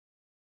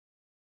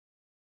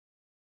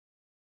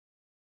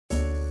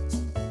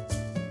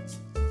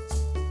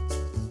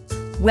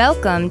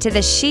Welcome to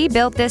the She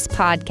Built This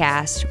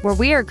podcast, where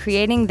we are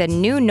creating the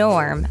new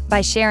norm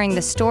by sharing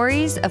the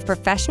stories of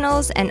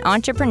professionals and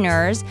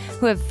entrepreneurs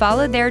who have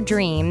followed their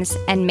dreams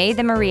and made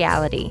them a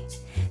reality.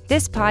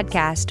 This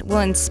podcast will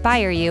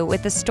inspire you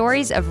with the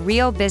stories of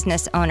real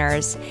business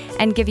owners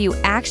and give you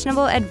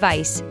actionable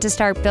advice to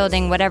start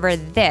building whatever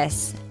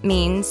this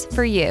means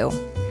for you.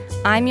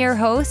 I'm your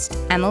host,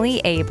 Emily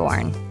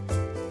Aborn.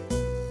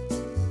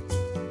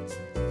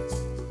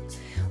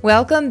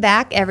 Welcome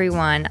back,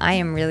 everyone. I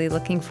am really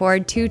looking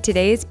forward to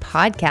today's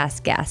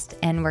podcast guest,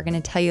 and we're going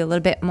to tell you a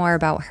little bit more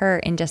about her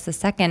in just a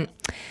second.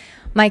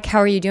 Mike, how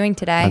are you doing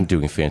today? I'm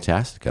doing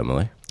fantastic,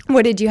 Emily.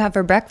 What did you have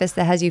for breakfast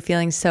that has you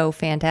feeling so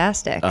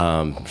fantastic?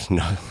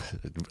 No,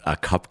 a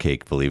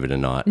cupcake, believe it or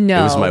not. No,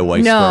 it was my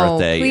wife's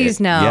birthday.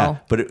 Please, no.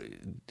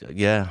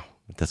 Yeah,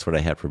 but that's what I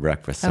had for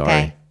breakfast. Sorry.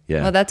 Okay.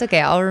 Yeah. Well, that's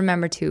okay. I'll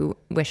remember to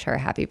wish her a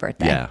happy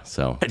birthday. Yeah,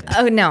 so.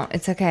 Oh, no,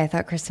 it's okay. I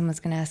thought Kristen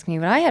was going to ask me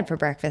what I had for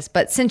breakfast,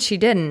 but since she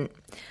didn't,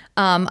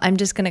 I'm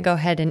just going to go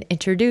ahead and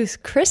introduce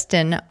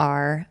Kristen,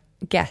 our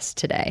guest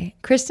today.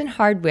 Kristen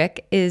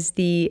Hardwick is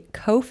the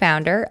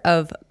co-founder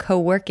of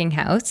Co-Working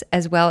House,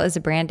 as well as a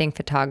branding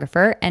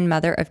photographer and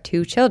mother of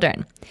 2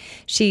 children.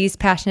 She's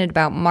passionate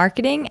about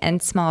marketing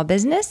and small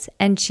business,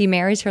 and she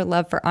marries her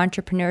love for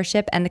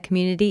entrepreneurship and the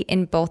community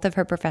in both of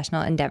her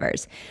professional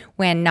endeavors.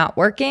 When not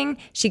working,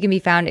 she can be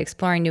found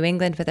exploring New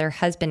England with her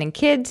husband and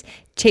kids,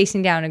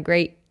 chasing down a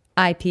great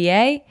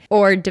IPA,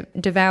 or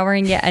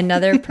devouring yet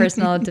another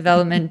personal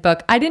development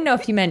book. I didn't know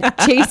if you meant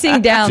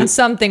chasing down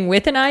something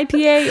with an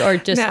IPA or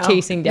just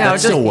chasing down. No, it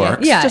still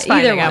works. Yeah, just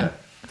either one.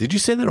 Did you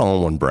say that all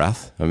in one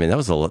breath? I mean, that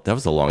was a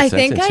long I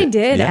sentence. think I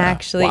did, Yeah.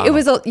 actually. Wow. It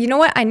was, you know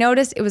what? I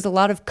noticed it was a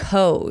lot of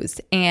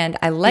co's, and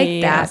I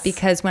like that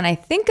because when I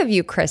think of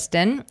you,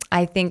 Kristen,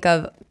 I think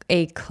of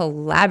a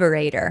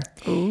collaborator.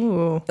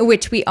 Ooh.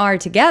 Which we are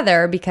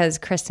together because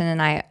Kristen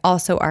and I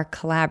also are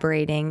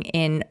collaborating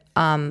in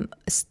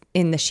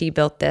the She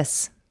Built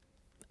This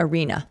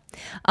arena.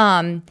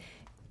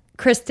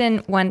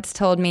 Kristen once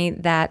told me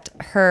that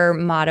her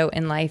motto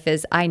in life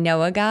is, I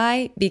know a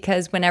guy,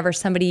 because whenever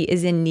somebody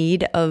is in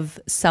need of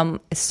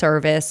some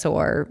service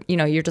or,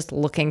 you're just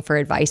looking for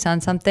advice on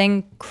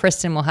something,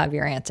 Kristen will have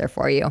your answer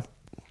for you.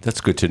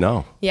 That's good to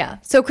know. Yeah.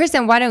 So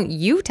Kristen, why don't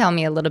you tell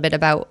me a little bit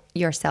about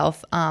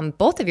yourself,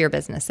 both of your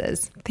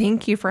businesses?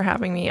 Thank you for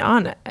having me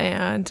on.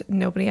 And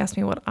nobody asked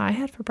me what I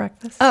had for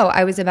breakfast. Oh,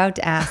 I was about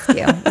to ask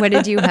you. What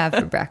did you have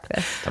for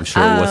breakfast? I'm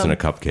sure it wasn't a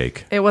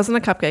cupcake. It wasn't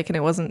a cupcake and it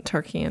wasn't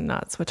turkey and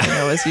nuts, which I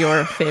know is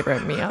your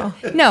favorite meal.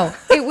 No,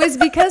 it was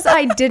because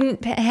I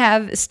didn't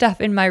have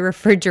stuff in my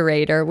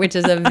refrigerator, which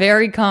is a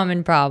very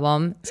common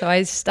problem. So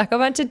I stuck a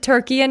bunch of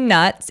turkey and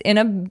nuts in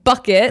a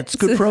bucket. It's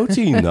good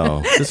protein,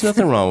 though. There's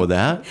nothing wrong with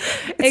that.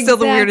 It's still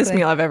the weirdest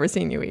meal I've ever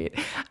seen you eat.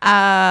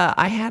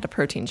 I had a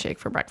protein shake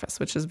for breakfast,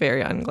 which is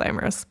very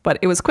unglamorous, but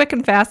it was quick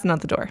and fast and out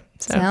the door.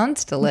 So.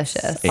 Sounds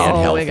delicious. And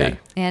healthy. Good.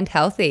 And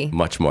healthy.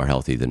 Much more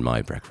healthy than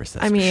my breakfast,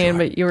 that's I for mean, sure.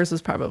 but yours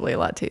was probably a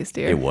lot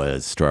tastier. It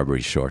was strawberry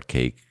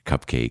shortcake,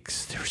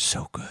 cupcakes. They were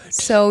so good.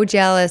 So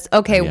jealous.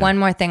 Okay, Yeah. one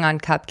more thing on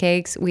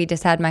cupcakes. We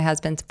just had my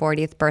husband's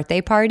 40th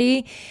birthday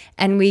party,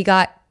 and we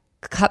got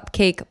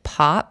cupcake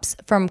pops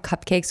from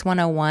Cupcakes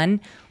 101.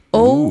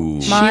 Oh, Ooh.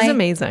 my She's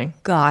amazing.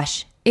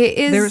 gosh. It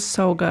is They're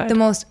so good. the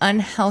most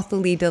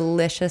unhealthily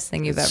delicious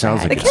thing you've ever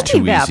Sounds had. like It it's can't be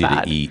too that easy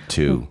bad. to eat,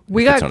 too.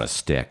 We if it's got- on a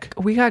stick.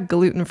 We got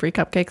gluten-free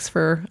cupcakes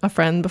for a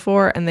friend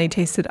before, and they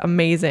tasted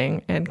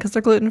amazing. And because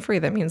they're gluten-free,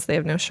 that means they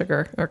have no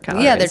sugar or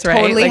calories. Yeah, they're right?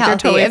 totally Like, healthy. they're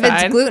totally If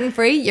it's fine.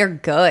 gluten-free, you're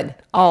good.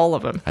 All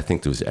of them. I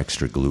think there was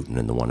extra gluten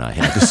in the one I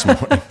had this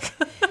morning.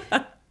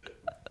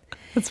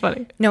 That's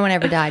funny. No one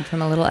ever died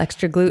from a little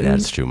extra gluten.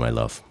 That's true, my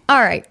love. All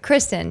right,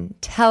 Kristen,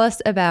 tell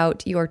us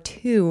about your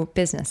 2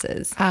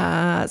 businesses.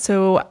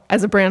 So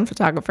as a brand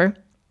photographer,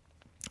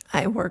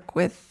 I work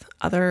with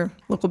other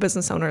local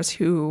business owners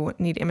who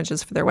need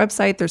images for their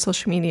website, their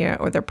social media,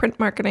 or their print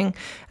marketing,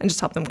 and just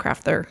help them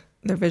craft their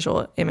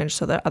visual image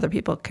so that other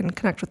people can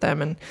connect with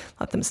them and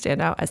let them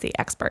stand out as the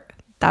expert.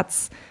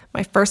 That's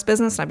my first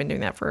business, and I've been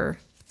doing that for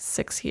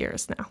 6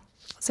 years now.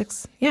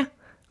 6, yeah.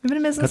 We've been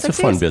in business That's 6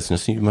 a fun years.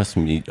 business. You must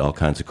meet all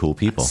kinds of cool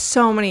people.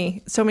 So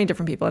many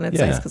different people, and it's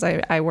Yeah. nice because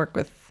I work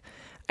with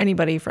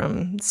anybody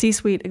from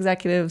C-suite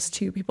executives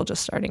to people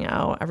just starting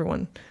out,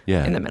 everyone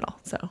in the middle.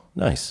 So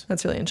Nice.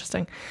 that's really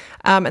interesting.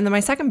 And then my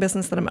second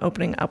business that I'm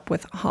opening up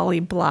with Holly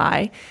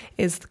Bly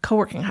is the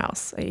Co-Working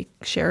House, a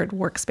shared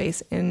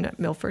workspace in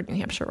Milford, New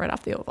Hampshire, right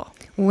off the Oval.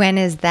 When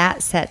is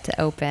that set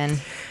to open?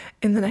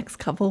 In the next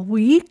couple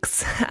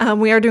weeks,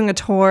 we are doing a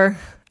tour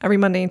every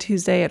Monday and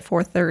Tuesday at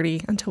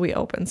 4:30 until we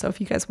open. So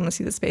if you guys want to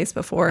see the space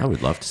before I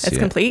would love to see it's it.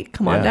 complete,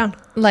 come on Yeah. down.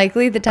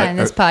 Likely the time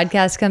this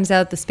podcast comes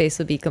out, the space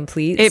will be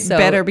complete. It so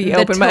better be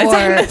open by the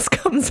time this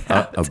comes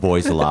out. Are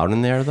boys allowed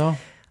in there, though?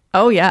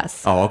 Oh,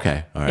 yes. Oh,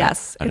 okay. All right.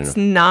 Yes. I didn't It's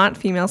know. not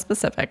female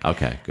specific.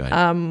 Okay, go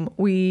ahead.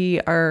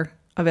 We are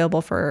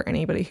available for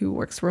anybody who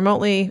works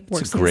remotely,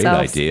 works It's a great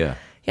themselves. idea.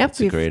 Yep.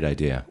 It's a great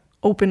idea.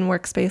 Open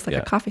workspace, like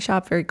Yeah. a coffee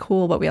shop, very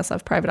cool. But we also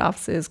have private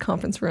offices,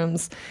 conference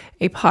rooms,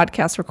 a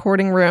podcast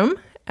recording room,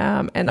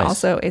 and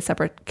also a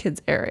separate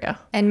kids area.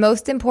 And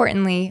most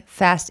importantly,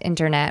 fast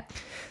internet.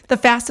 The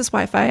fastest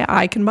Wi-Fi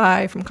I can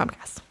buy from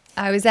Comcast.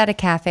 I was at a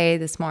cafe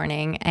this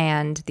morning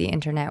and the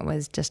internet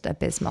was just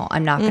abysmal.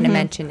 I'm not going to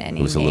mention any names.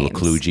 It was a little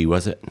kludgy,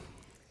 was it?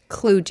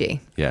 Kludgy.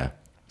 Yeah.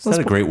 Is that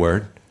a great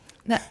word?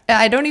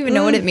 I don't even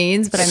know what it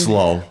means, but I'm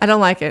Slow. I don't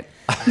like it.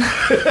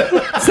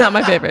 It's not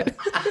my favorite.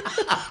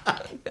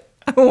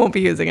 I won't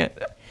be using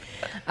it.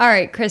 All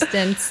right,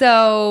 Kristen.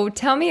 So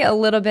tell me a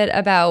little bit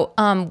about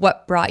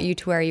what brought you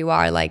to where you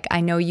are. Like,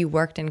 I know you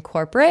worked in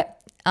corporate.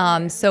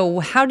 So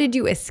how did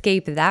you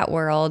escape that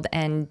world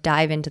and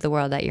dive into the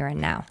world that you're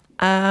in now?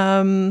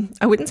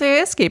 I wouldn't say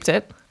I escaped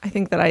it. I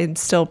think that I'm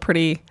still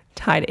pretty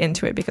tied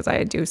into it because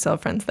I do still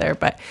have friends there.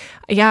 But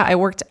yeah, I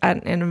worked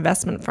at an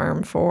investment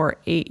firm for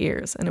 8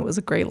 years and it was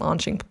a great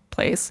launching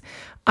place.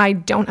 I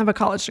don't have a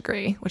college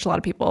degree, which a lot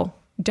of people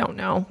don't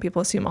know.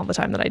 People assume all the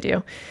time that I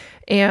do.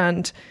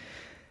 And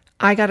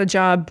I got a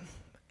job,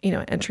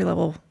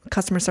 entry-level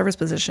customer service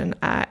position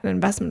at an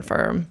investment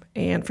firm.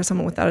 And for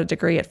someone without a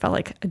degree, it felt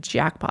like a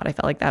jackpot. I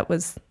felt like that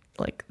was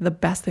like the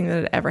best thing that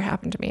had ever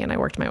happened to me. And I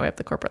worked my way up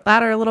the corporate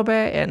ladder a little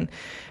bit and,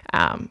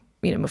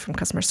 moved from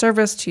customer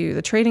service to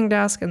the trading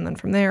desk. And then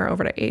from there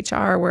over to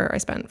HR, where I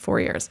spent 4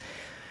 years.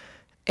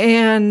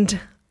 And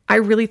I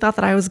really thought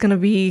that I was going to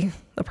be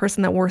the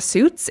person that wore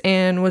suits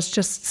and was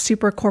just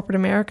super corporate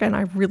America. And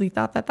I really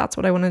thought that that's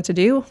what I wanted to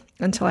do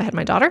until I had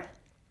my daughter.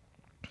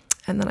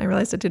 And then I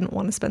realized I didn't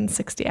want to spend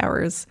 60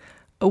 hours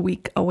a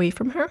week away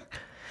from her.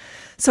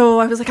 So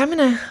I was like, I'm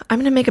going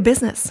to make a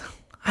business.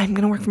 I'm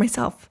going to work for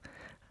myself.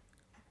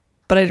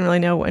 But I didn't really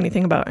know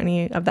anything about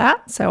any of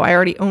that. So I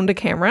already owned a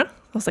camera.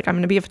 I was like, I'm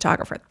going to be a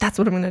photographer. That's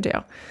what I'm going to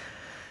do.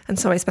 And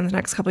so I spent the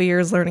next couple of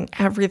years learning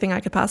everything I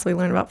could possibly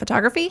learn about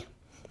photography.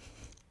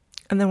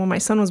 And then when my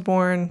son was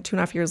born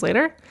 2.5 years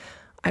later,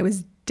 I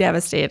was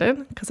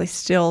devastated because I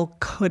still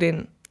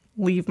couldn't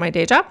leave my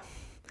day job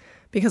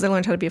because I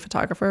learned how to be a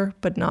photographer,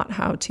 but not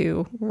how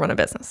to run a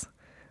business.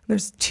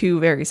 There's two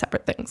very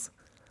separate things.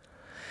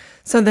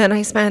 So then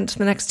I spent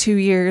the next 2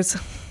 years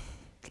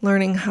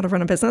learning how to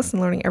run a business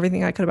and learning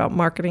everything I could about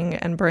marketing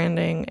and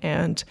branding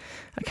and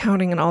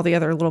accounting and all the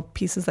other little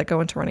pieces that go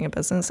into running a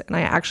business. And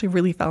I actually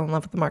really fell in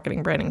love with the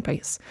marketing branding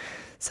piece.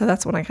 So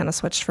that's when I kind of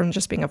switched from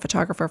just being a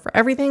photographer for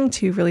everything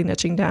to really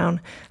niching down.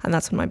 And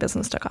that's when my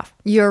business took off.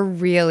 You're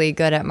really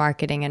good at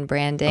marketing and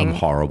branding. I'm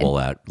horrible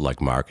at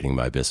marketing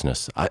my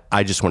business.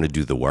 I just want to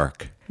do the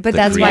work. But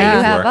that's why you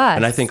have us.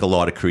 And I think a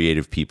lot of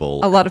creative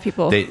people,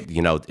 they,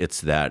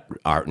 it's that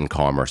art and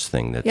commerce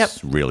thing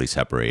that's really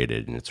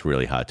separated, and it's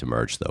really hard to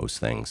merge those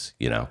things,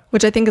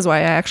 Which I think is why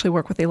I actually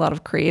work with a lot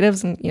of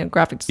creatives and,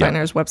 graphic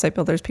designers, website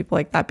builders, people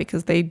like that,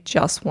 because they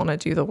just want to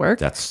do the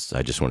work. I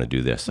just want to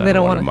do this. I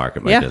don't want to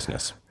market my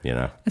business,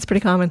 It's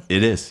pretty common.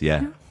 It is,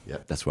 yeah.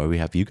 That's why we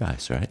have you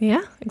guys, right?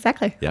 Yeah,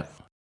 exactly. Yeah.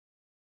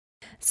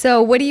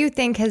 So what do you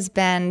think has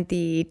been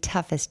the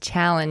toughest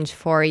challenge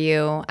for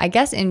you, I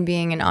guess, in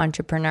being an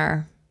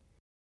entrepreneur?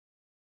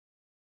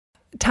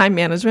 Time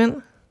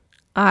management.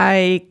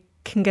 I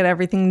can get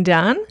everything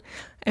done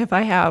if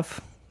I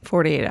have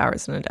 48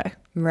 hours in a day.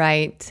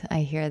 Right.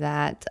 I hear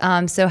that.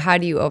 So how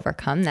do you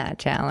overcome that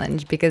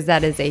challenge? Because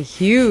that is a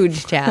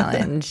huge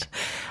challenge.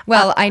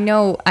 Well, I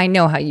know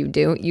how you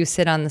do. You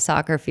sit on the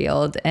soccer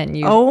field and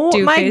you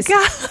do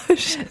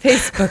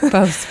Facebook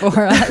posts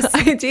for us.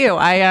 I do.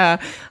 I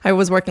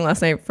was working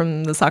last night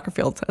from the soccer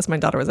field as my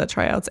daughter was at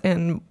tryouts,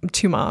 and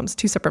two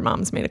separate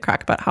moms made a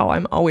crack about how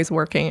I'm always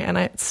working, and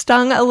it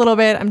stung a little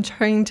bit. I'm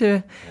trying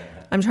to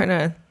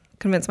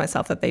convince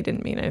myself that they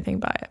didn't mean anything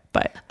by it.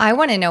 But I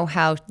want to know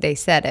how they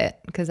said it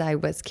because I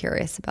was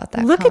curious about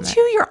that. Look at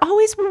you. You're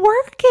always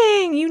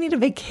working. You need a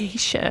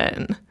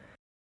vacation.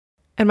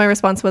 And my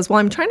response was, well,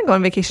 I'm trying to go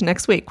on vacation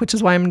next week, which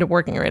is why I'm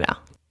working right now.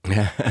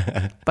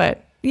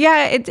 But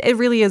yeah, it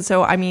really is.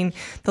 So, I mean,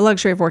 the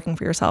luxury of working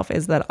for yourself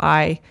is that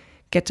I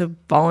get to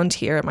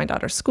volunteer at my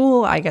daughter's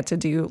school. I get to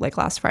do, like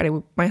last Friday,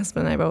 my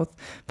husband and I both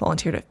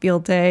volunteered at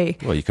field day.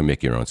 Well, you can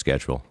make your own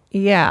schedule.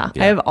 Yeah,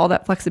 I have all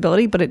that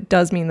flexibility, but it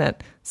does mean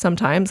that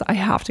sometimes I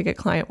have to get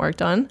client work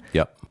done.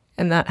 Yep.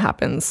 And that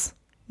happens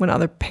when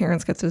other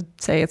parents get to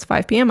say it's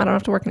 5 p.m. I don't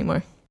have to work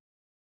anymore.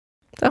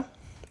 So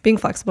being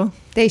flexible.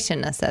 They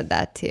shouldn't have said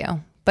that to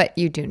you, but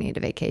you do need a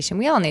vacation.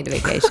 We all need a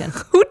vacation.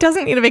 Who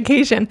doesn't need a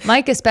vacation?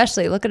 Mike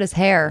especially. Look at his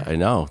hair. I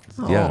know.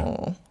 Yeah.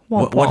 Oh,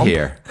 what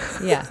hair?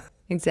 Yeah,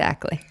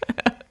 exactly.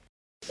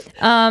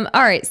 All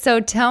right. So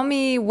tell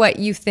me what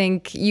you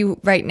think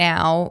right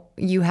now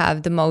you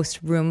have the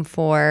most room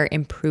for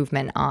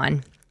improvement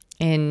on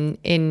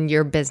in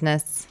your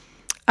business.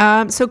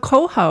 So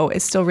Coho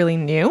is still really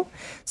new.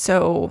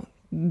 So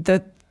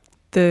the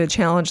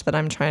challenge that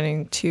I'm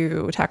trying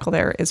to tackle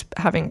there is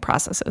having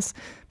processes.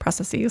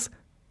 Process. Either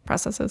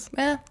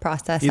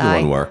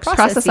one works.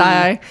 Process.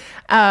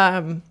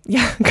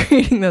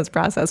 Creating those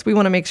process. We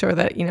want to make sure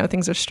that,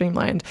 things are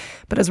streamlined.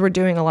 But as we're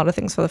doing a lot of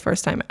things for the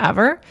first time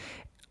ever,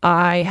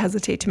 I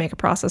hesitate to make a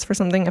process for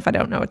something if I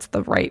don't know it's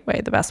the right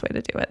way, the best way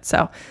to do it.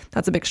 So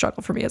that's a big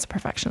struggle for me as a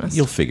perfectionist.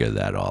 You'll figure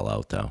that all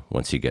out, though,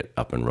 once you get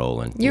up and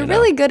rolling. You're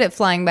really good at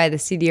flying by the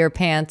seat of your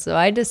pants, so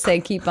I just say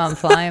keep on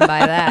flying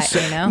by that,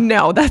 you know?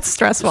 No, that's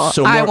stressful.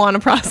 So I want a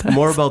process.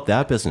 More about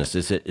that business.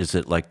 Is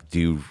it like, do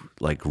you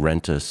like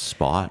rent a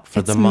spot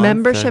for the month? It's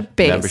membership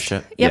based.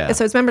 Membership? Yep. Yeah.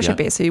 So it's membership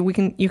based. So you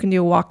can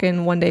do a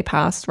walk-in 1-day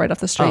pass right off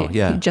the street. Oh,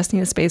 yeah. You just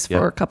need a space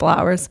for a couple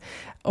hours.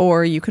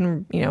 Or you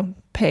can,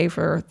 pay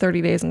for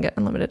 30 days and get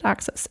unlimited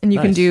access. And you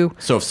can do...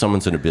 So if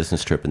someone's on a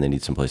business trip and they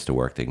need some place to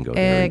work, they can go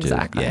there.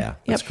 Exactly. Yeah,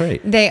 that's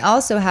great. They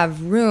also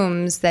have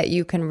rooms that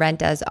you can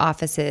rent as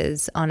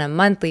offices on a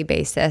monthly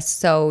basis.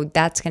 So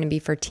that's going to be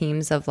for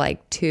teams of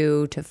like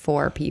 2 to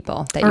 4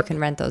 people that you can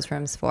rent those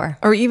rooms for.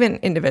 Or even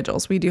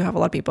individuals. We do have a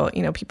lot of people,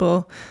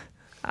 people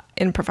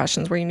in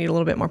professions where you need a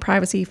little bit more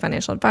privacy,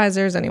 financial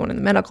advisors, anyone in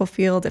the medical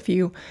field. If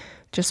you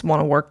just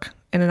want to work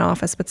in an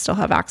office but still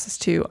have access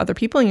to other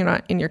people and you're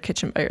not in your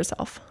kitchen by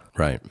yourself.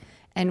 Right.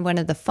 And one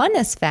of the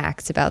funnest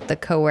facts about the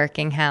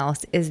co-working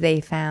house is they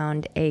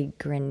found a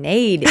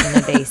grenade in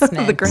the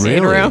basement. The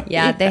grenade room.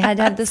 Yeah, they had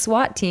to have the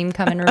SWAT team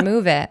come and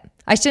remove it.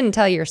 I shouldn't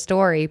tell your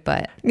story,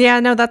 but... Yeah,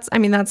 no, that's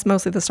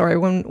mostly the story.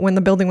 When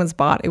the building was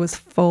bought, it was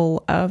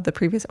full of the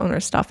previous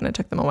owner's stuff, and it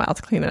took them a while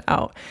to clean it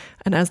out.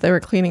 And as they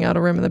were cleaning out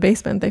a room in the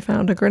basement, they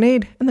found a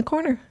grenade in the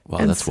corner.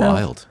 Wow, that's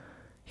wild.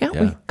 Yeah,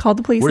 we called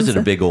the police. Where is it,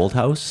 a big old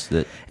house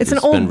that has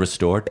been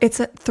restored?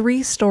 It's a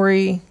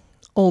 3-story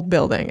old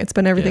building. It's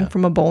been everything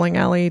from a bowling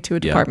alley to a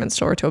department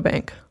store to a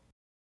bank.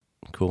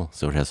 Cool.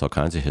 So it has all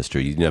kinds of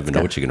history. You never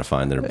know what you're going to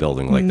find in a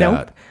building like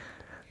that.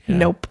 Yeah.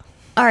 Nope.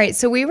 All right.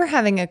 So we were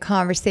having a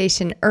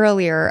conversation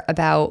earlier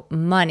about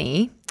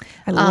money.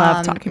 I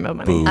love talking about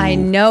money. Boo. I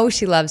know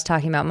she loves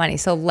talking about money.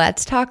 So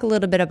let's talk a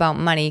little bit about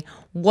money.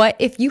 What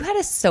if you had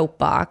a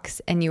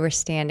soapbox and you were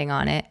standing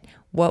on it?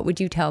 What would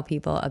you tell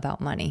people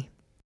about money?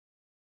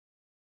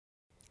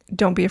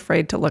 Don't be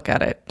afraid to look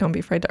at it. Don't be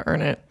afraid to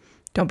earn it.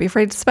 Don't be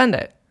afraid to spend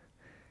it.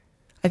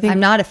 I'm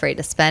not afraid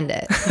to spend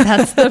it.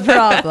 That's the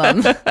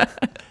problem.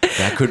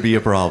 That could be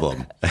a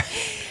problem.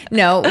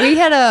 No, we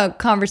had a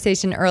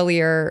conversation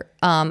earlier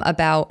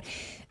about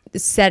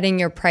setting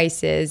your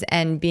prices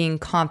and being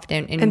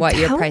confident in what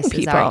your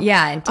prices are.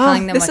 Yeah, and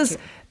telling them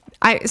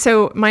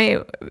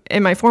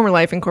in my former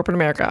life in corporate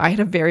America, I had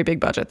a very big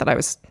budget that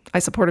I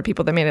supported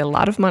people that made a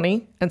lot of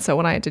money. And so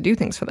when I had to do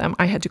things for them,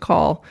 I had to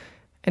call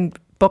and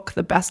book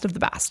the best of the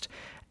best.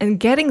 And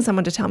getting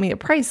someone to tell me a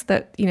price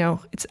that,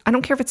 I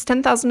don't care if it's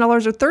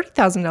 $10,000 or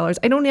 $30,000.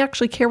 I don't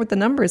actually care what the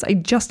number is. I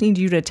just need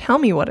you to tell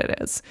me what it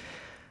is.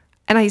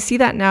 And I see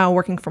that now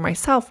working for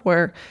myself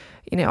where,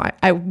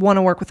 I want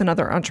to work with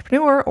another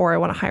entrepreneur, or I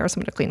want to hire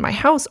someone to clean my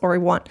house, or I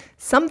want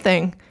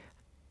something.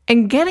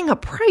 And getting a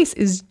price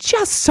is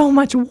just so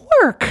much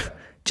work.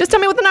 Just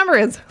tell me what the number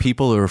is.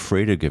 People are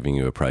afraid of giving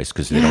you a price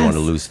because they don't want to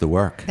lose the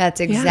work.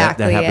 That's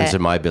exactly that happens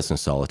in my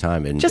business all the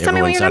time. And just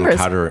everyone's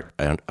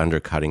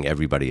undercutting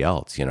everybody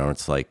else.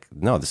 It's like,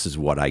 no, this is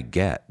what I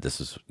get. This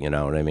is, you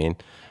know what I mean?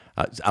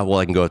 I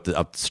can go up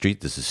the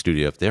street. There's a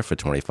studio up there for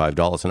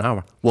 $25 an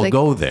hour. We'll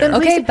go there.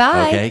 Okay,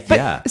 bye. Okay,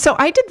 but, So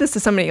I did this to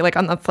somebody, like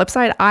on the flip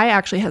side, I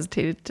actually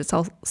hesitated to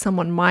tell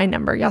someone my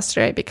number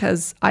yesterday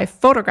because I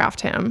photographed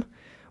him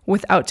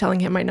without telling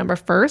him my number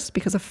first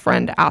because a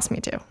friend asked me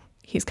to.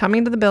 He's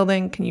coming to the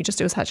building. Can you just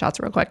do his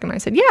headshots real quick? And I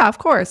said, yeah, of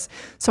course.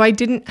 So I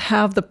didn't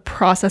have the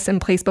process in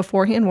place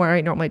beforehand where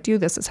I normally do.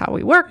 This is how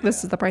we work.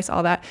 This is the price,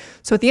 all that.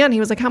 So at the end, he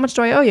was like, how much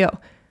do I owe you?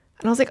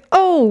 And I was like,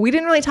 oh, we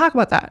didn't really talk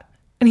about that.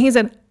 And he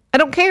said, I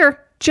don't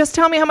care. Just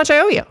tell me how much I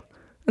owe you.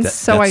 And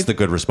that's the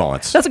good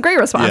response. That's a great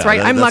response, right?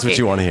 I'm lucky. That's what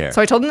you want to hear.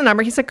 So I told him the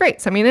number. He said,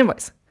 great, send me an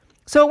invoice.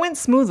 So it went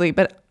smoothly,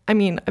 but I've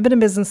been in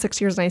business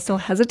 6 years and I still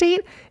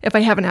hesitate if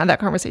I haven't had that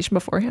conversation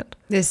beforehand.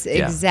 This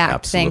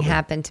exact thing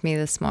happened to me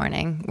this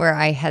morning where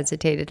I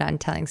hesitated on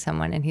telling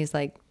someone and he's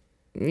like,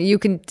 you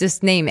can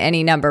just name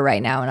any number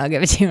right now and I'll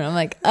give it to you. And I'm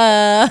like,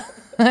 I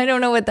don't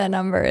know what that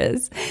number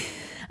is.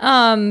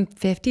 $50?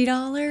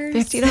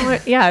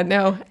 $50? Yeah,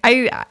 no.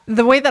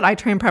 The way that I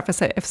try and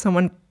preface it if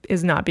someone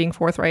is not being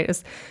forthright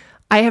is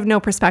I have no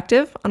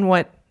perspective on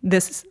what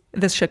this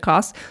should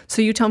cost.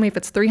 So you tell me if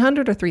it's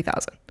 $300 or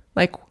 $3,000.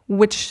 Like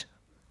which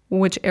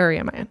area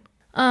am I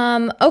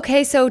in?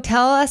 Okay, so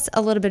tell us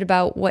a little bit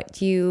about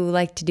what you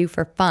like to do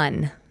for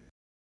fun.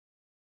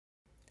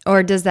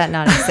 Or does that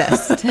not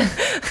exist?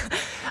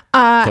 Don't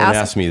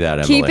ask me that,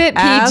 Emily. Keep it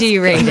PG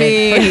rated,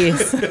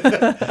 please.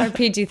 Or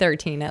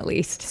PG-13 at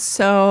least.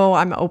 So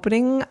I'm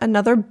opening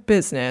another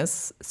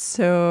business.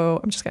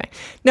 So I'm just kidding.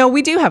 No,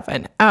 we do have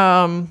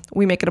fun.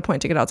 We make it a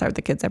point to get outside with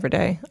the kids every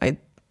day. I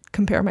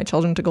compare my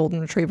children to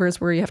golden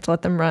retrievers where you have to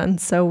let them run.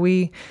 So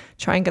we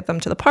try and get them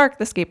to the park,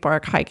 the skate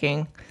park,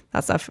 hiking,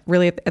 that stuff.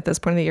 Really, at this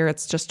point of the year,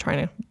 it's just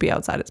trying to be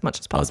outside as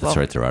much as possible. That's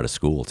right. They're out of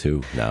school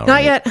too now.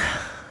 Not yet.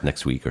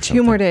 Next week or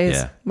something. 2 more days.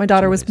 Yeah, my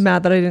daughter was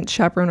mad that I didn't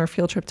chaperone her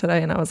field trip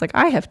today. And I was like,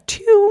 I have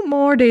 2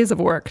 more days of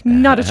work.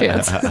 Not a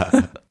chance.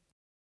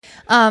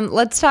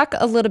 Let's talk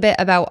a little bit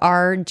about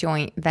our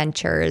joint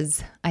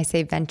ventures. I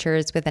say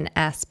ventures with an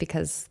S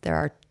because there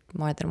are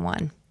more than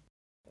one.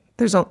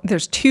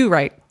 There's two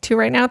right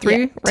now,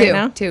 three right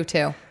now.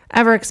 Two.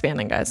 Ever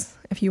expanding, guys.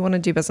 If you want to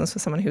do business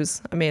with someone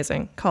who's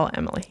amazing, call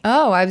Emily.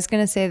 Oh, I was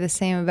going to say the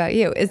same about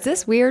you. Is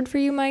this weird for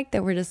you, Mike,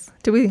 that we're just...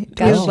 Do we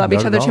Guys, love each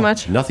Not other at too all.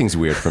 much? Nothing's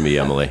weird for me,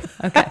 Emily.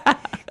 Okay.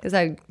 Because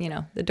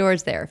the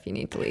door's there if you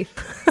need to leave.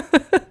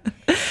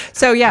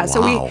 So yeah,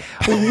 Wow.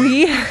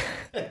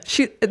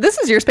 this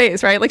is your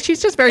space, right? Like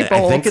she's just very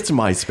bold. I think it's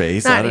my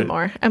space. Not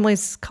anymore.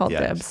 Emily's called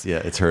Yeah, Dibs. yeah,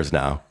 it's hers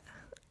now.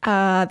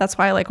 That's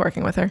why I like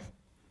working with her.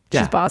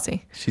 She's Yeah.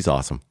 bossy. She's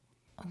awesome.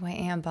 Oh, I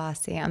am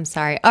bossy. I'm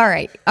sorry. All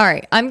right.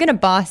 I'm going to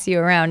boss you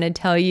around and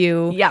tell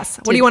you. Yes.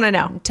 What do you want to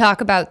know? Talk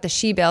about the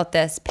She Built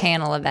This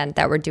panel event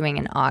that we're doing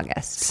in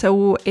August.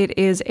 So it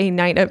is a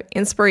night of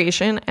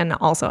inspiration and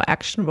also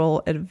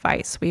actionable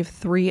advice. We have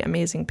 3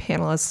 amazing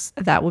panelists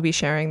that will be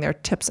sharing their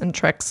tips and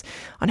tricks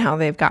on how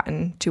they've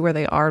gotten to where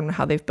they are and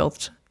how they've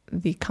built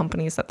the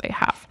companies that they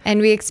have. And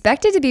we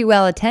expect it to be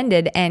well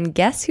attended. And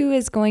guess who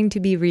is going to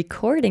be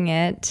recording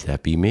it?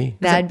 That'd be me.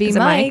 That'd be is it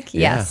Mike. Mike?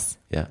 Yes.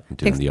 Yeah, I'm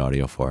doing the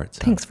audio for it.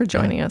 So. Thanks for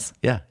joining us.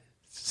 Yeah.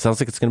 Sounds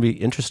like it's going to be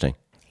interesting.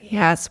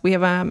 Yes, we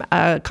have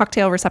a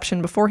cocktail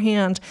reception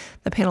beforehand,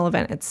 the panel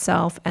event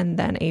itself, and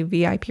then a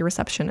VIP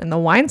reception in the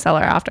wine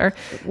cellar after.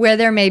 Where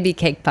there may be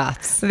cake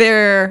pops.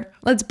 There,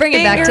 Let's bring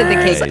it back to the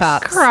cake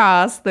pops.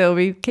 cross, there'll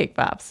be cake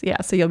pops.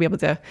 Yeah, so you'll be able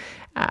to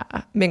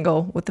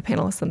mingle with the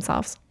panelists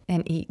themselves.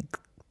 And eat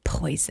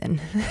poison.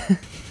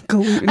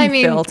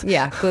 Gluten-filled.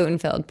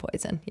 Gluten-filled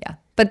poison. Yeah.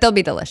 But they'll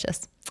be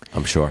delicious.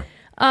 I'm sure.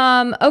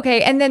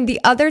 Okay. And then the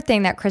other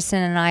thing that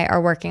Kristen and I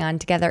are working on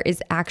together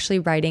is actually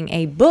writing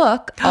a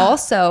book.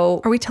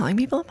 Also, Are we telling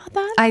people about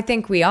that? I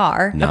think we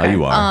are. Now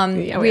you are.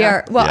 Yeah, we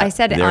are. Well, Yeah, I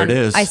said it there on. it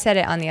is. I said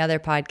it on the other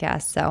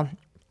podcast, so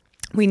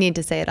we need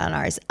to say it on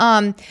ours.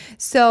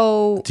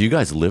 So Do you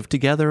guys live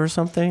together or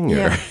something? Or?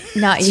 Yeah.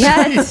 not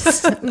yet,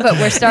 but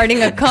we're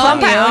starting a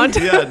compound.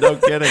 Yeah, no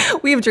kidding.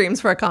 We have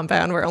dreams for a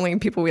compound where only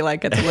people we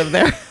like get to live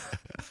there.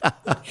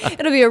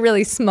 It'll be a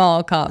really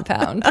small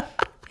compound.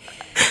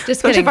 Just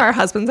Especially kidding. if our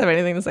husbands have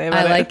anything to say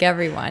about I it. like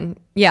everyone.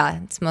 Yeah,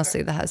 it's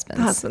mostly the husbands.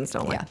 The husbands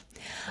don't like.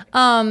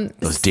 Yeah.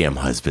 Those damn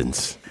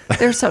husbands.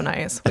 They're so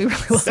nice. We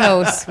really love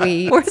So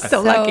sweet. We're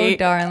so lucky.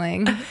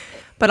 darling.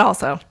 But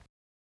also,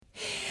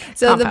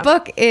 So the Compound.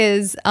 book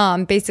is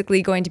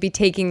basically going to be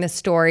taking the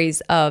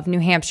stories of New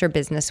Hampshire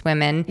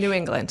businesswomen, New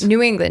England.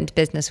 New England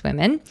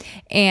businesswomen,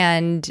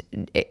 and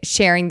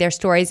sharing their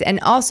stories. And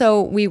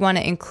also we want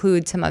to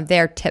include some of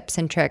their tips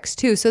and tricks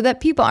too, so that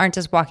people aren't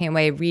just walking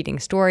away reading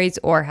stories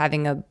or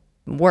having a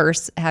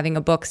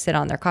book sit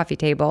on their coffee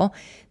table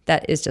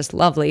that is just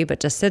lovely, but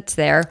just sits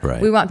there.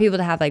 Right. We want people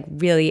to have like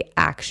really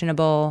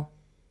actionable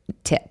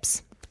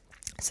tips.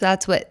 So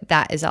that's what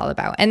that is all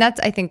about. And that's,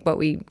 I think, what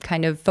we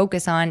kind of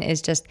focus on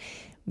is just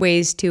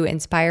ways to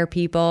inspire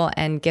people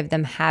and give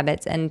them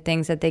habits and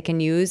things that they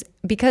can use.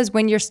 Because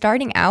when you're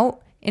starting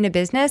out in a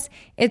business,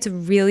 it's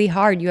really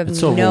hard. You have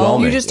It's no,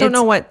 overwhelming. You just don't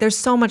know what. There's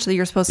so much that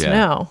you're supposed to Yeah.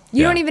 know.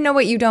 you Yeah. don't even know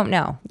what you don't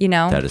know,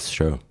 That is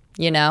true.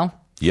 you know?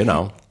 You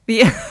know.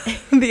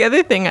 The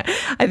other thing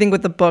I think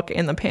with the book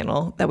and the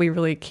panel that we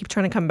really keep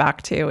trying to come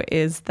back to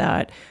is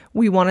that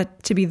we want it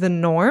to be the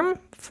norm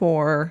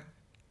for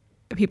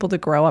people to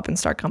grow up and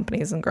start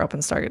companies and grow up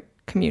and start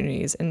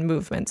communities and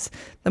movements.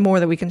 The more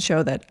that we can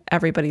show that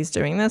everybody's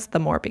doing this, the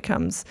more it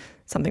becomes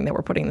something that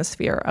we're putting in the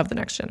sphere of the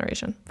next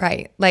generation.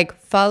 Right. Like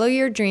follow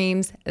your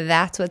dreams.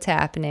 That's what's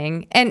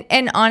happening. And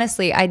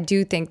honestly, I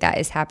do think that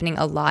is happening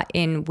a lot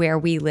in where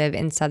we live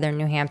in Southern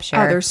New Hampshire.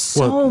 Oh, there's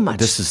so much.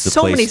 This is the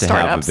so many place to have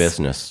a startups.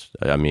 business.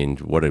 I mean,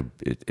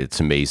 it's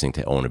amazing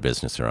to own a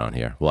business around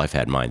here. Well, I've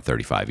had mine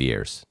 35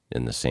 years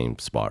in the same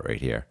spot right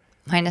here.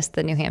 Minus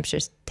the New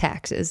Hampshire's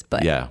taxes,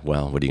 but Yeah.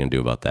 Well, what are you going to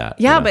do about that?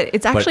 Yeah, You know? but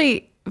it's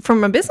actually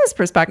from a business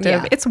perspective,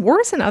 Yeah. it's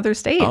worse in other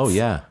states. Oh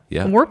yeah,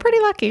 yeah. We're pretty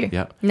lucky.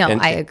 Yeah. No,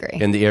 I agree.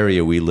 In the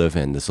area we live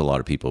in, there's a lot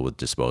of people with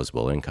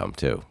disposable income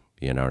too.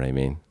 You know what I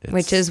mean?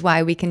 which is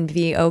why we can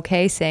be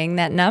okay saying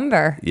that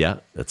number. Yeah,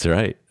 that's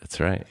right. That's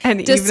right.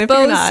 And even if you're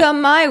Dispose not,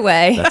 some my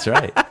way. That's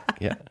right.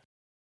 Yeah.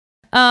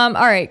 All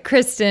right,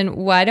 Kristen,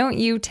 why don't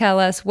you tell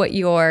us what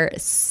your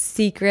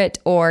secret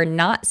or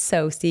not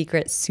so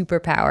secret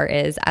superpower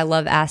is? I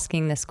love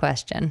asking this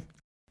question.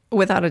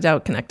 without a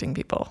doubt, connecting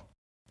people.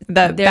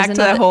 There's Back to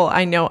that another- whole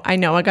I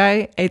know a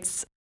guy.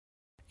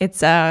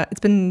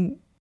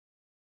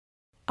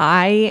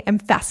 I am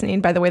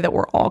fascinated by the way that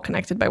we're all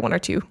connected by one or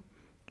two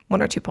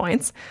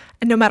points.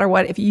 And no matter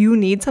what, if you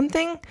need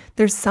something,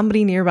 there's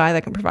somebody nearby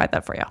that can provide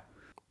that for you.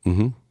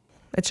 Mm-hmm.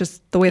 It's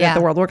just the way Yeah. that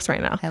the world works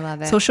right now. I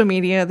love it. Social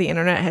media, the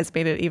internet has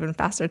made it even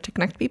faster to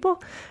connect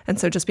people. And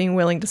so just being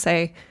willing to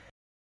say,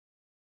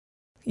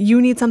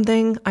 you need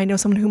something, I know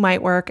someone who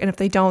might work. And if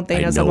they don't, they I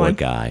know know someone. a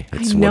guy. I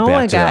It's know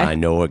back a to guy. I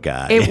know a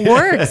guy. It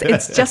works.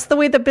 It's just the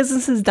way that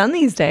business is done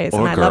these days.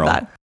 Or And I girl. love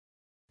that.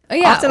 Oh,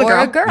 yeah, Often a or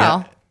a girl. girl.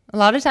 Yeah. A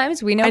lot of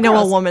times we know I know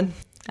girls. a woman.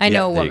 I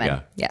know Yeah, a there you woman.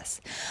 go.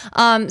 Yes.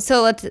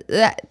 So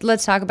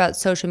let's talk about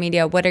social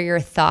media. What are your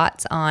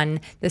thoughts on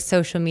the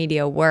social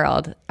media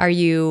world? Do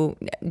you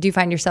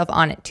find yourself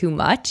on it too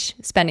much,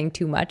 spending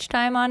too much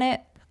time on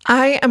it?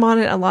 I am on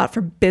it a lot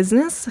for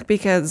business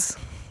because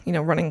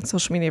running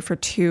social media for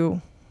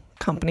two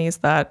companies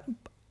that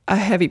a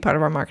heavy part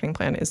of our marketing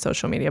plan is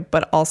social media,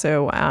 but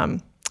also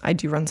I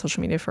do run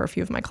social media for a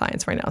few of my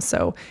clients right now.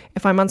 So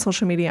if I'm on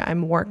social media,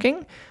 I'm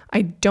working.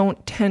 I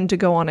don't tend to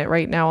go on it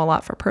right now a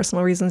lot for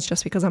personal reasons,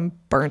 just because I'm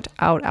burnt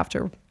out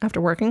after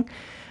working.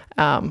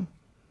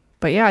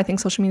 But yeah, I think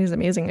social media is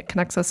amazing. It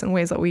connects us in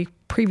ways that we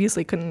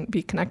previously couldn't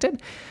be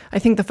connected. I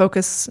think the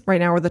focus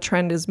right now, or the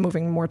trend, is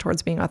moving more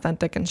towards being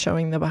authentic and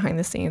showing the behind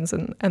the scenes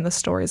and the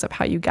stories of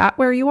how you got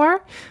where you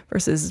are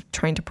versus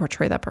trying to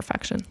portray that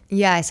perfection.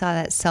 Yeah, I saw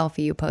that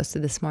selfie you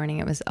posted this morning.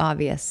 It was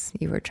obvious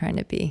you were trying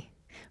to be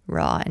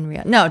raw and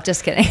real. No,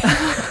 just kidding.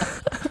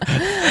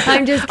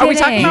 I'm just kidding. Are we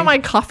talking about my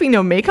coffee,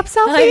 no makeup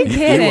selfie? I'm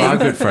kidding. You are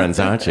good friends,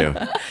 aren't you?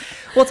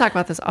 We'll talk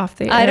about this off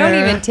the air. I don't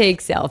even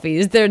take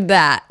selfies. They're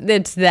that.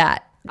 It's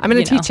that. I'm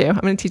going to teach you. I'm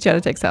going to teach you how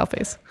to take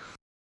selfies.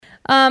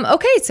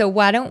 Okay, so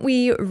why don't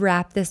we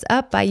wrap this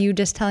up by you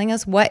just telling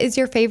us what is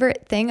your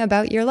favorite thing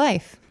about your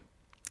life?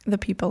 The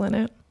people in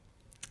it.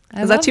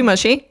 Is that too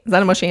mushy? Is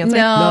that a mushy answer?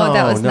 No,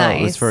 that was nice.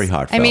 It was very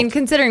heartfelt. I mean,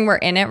 considering we're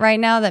in it right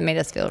now, that made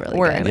us feel really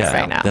We're good. in it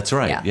right now. That's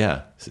right.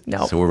 Yeah.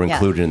 Nope. So we're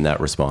included in that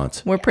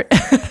response. We're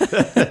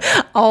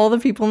all the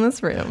people in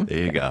this room.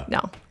 There you go.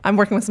 No, I'm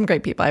working with some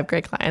great people. I have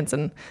great clients,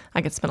 and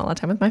I get to spend a lot of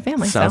time with my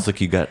family. Sounds like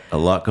you got a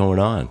lot going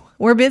on.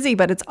 We're busy,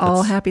 but it's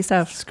all happy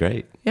stuff. It's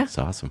great. Yeah. It's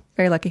awesome.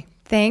 Very lucky.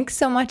 Thanks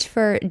so much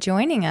for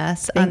joining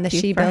us on the Thank you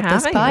She for Built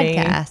This having me.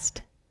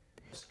 podcast.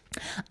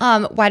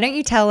 Why don't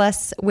you tell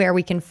us where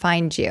we can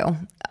find you,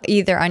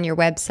 either on your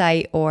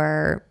website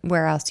or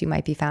where else you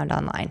might be found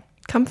online?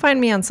 Come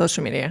find me on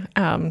social media.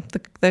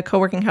 The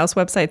Co-working House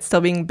website's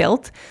still being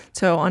built.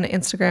 So on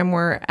Instagram,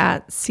 we're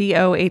at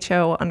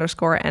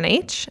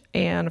COHO_NH.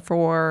 And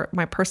for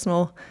my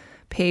personal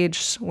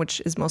page, which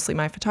is mostly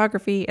my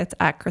photography, it's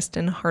at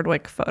Kristen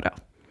Hardwick Photo.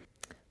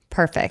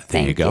 Perfect.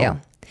 There you Thank go.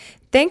 you.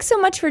 Thanks so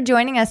much for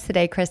joining us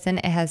today, Kristen.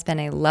 It has been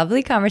a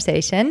lovely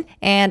conversation,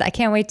 and I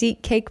can't wait to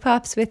eat cake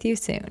pops with you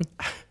soon.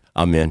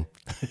 I'm in.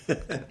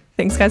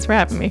 Thanks, guys, for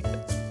having me.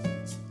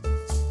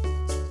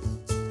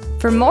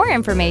 For more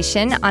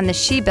information on the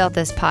She Built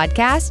This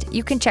podcast,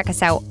 you can check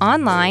us out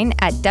online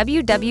at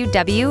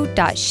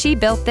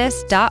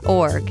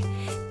www.shebuiltthis.org.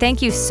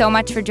 Thank you so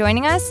much for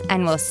joining us,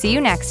 and we'll see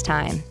you next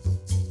time.